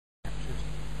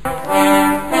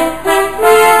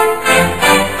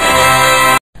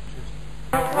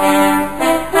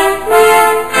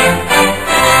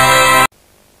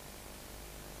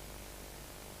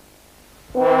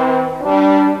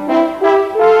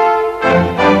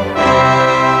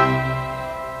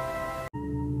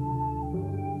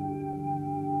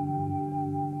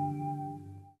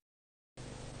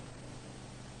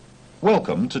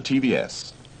Welcome to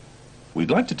TVS.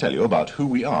 We'd like to tell you about who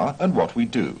we are and what we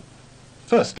do.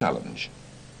 First challenge.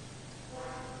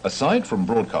 Aside from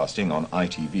broadcasting on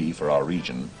ITV for our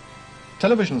region,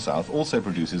 Television South also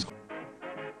produces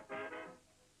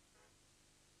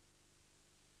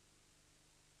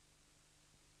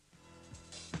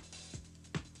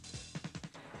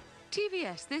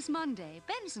TVS this Monday,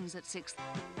 Benson's at 6.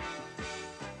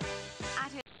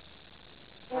 At it.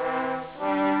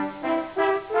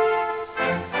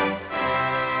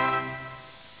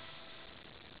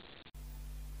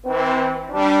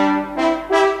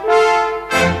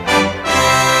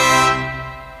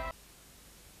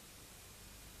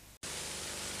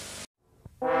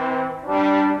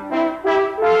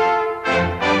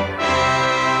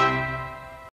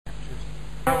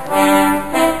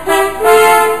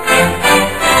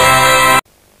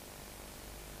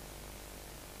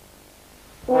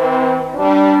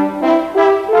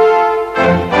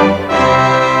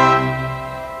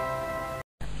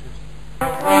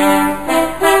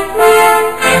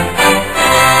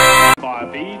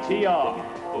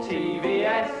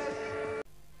 TVS.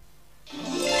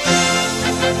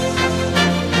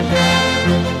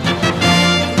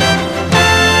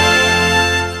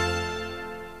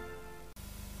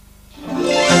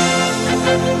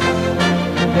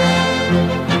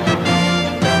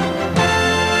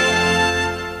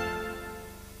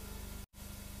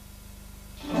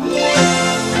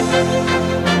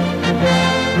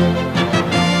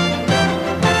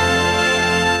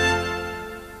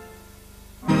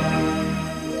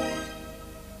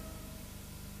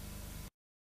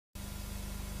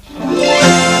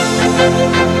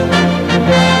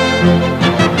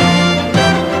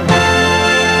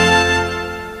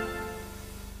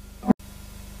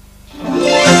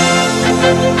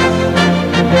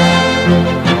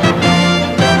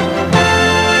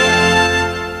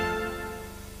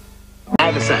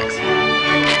 Now the sax.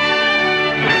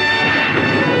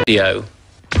 Yo.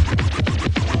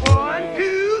 1,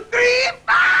 2, 3,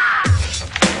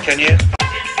 4. Can you?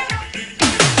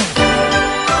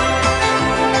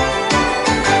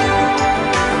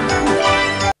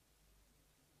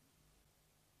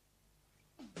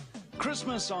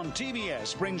 Christmas on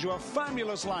TVS brings you a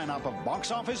fabulous lineup of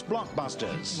box office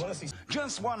blockbusters.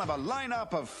 Just one of a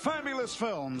lineup of fabulous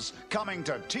films coming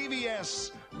to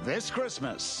TVS this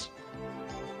Christmas.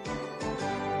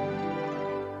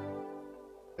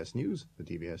 TVS News. The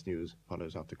TVS News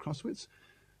follows after Crosswits,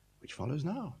 which follows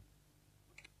now.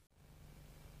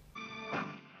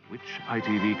 Which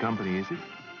ITV company is it?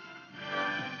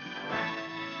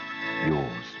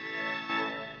 Yours.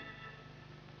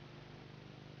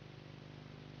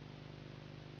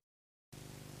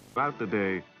 Throughout the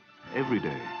day, every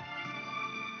day.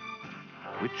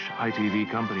 Which ITV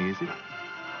company is it?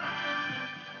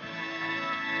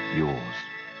 Yours.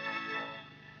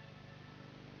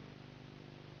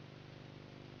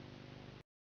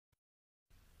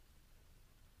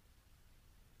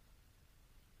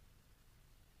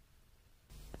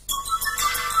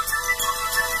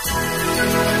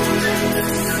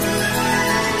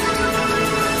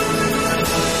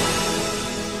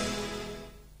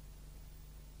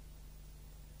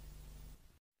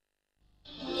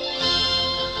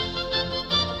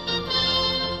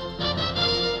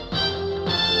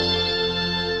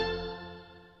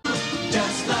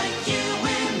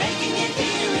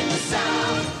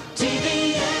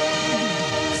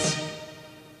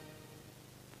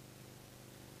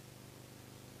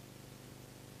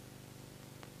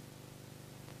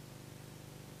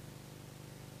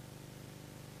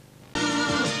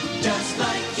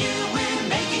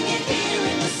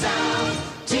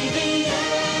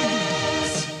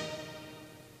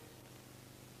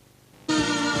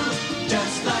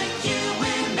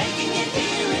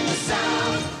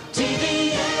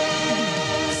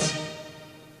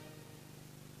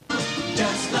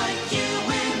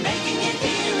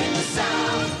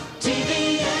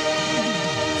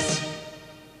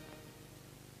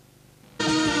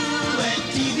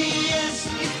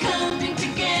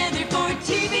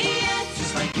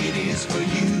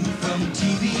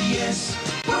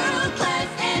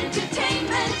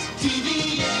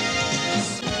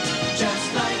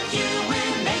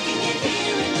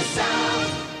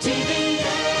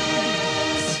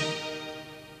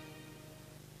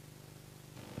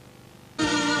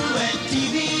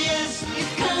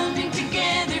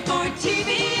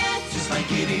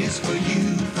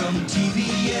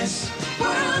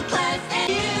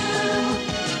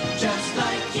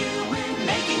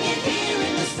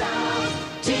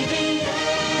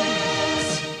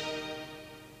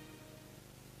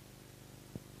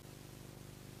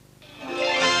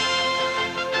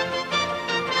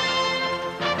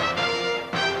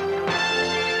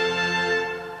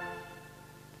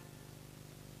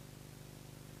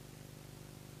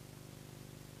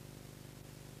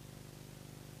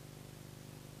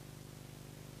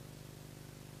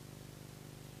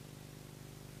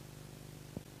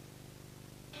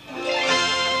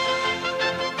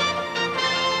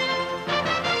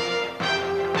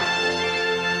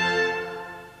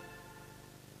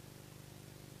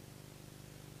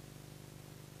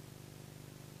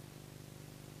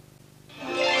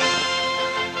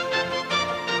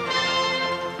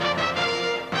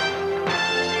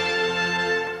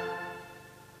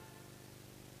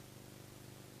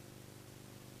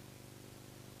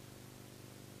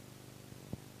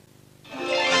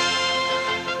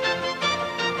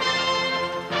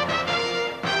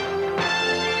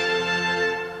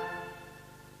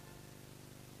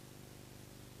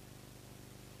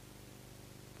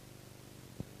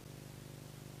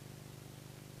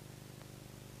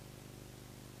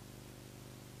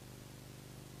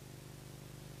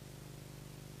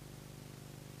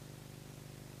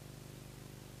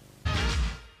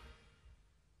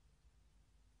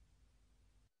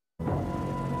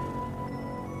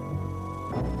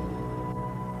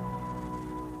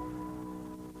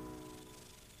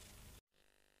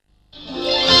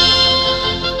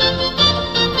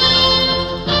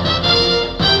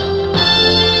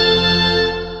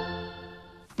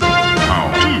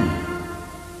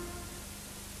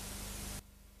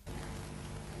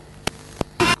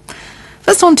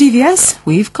 First on TVS,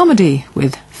 we've comedy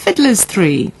with Fiddlers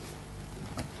 3.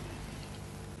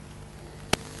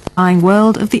 Dying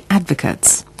World of the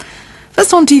Advocates.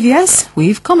 First on TVS,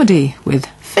 we've comedy with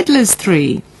Fiddlers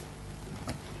 3.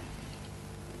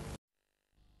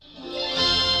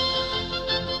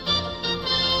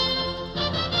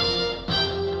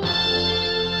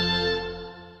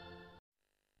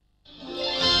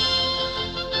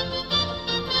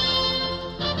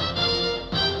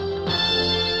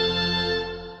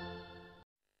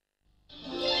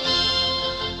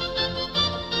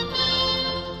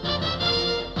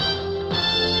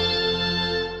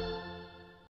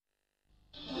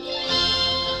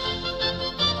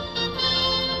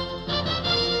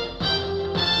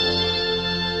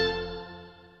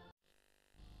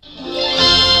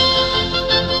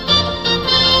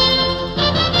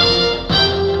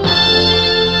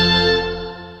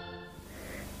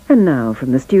 And now,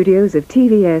 from the studios of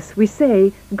TVS, we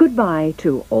say goodbye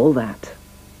to all that.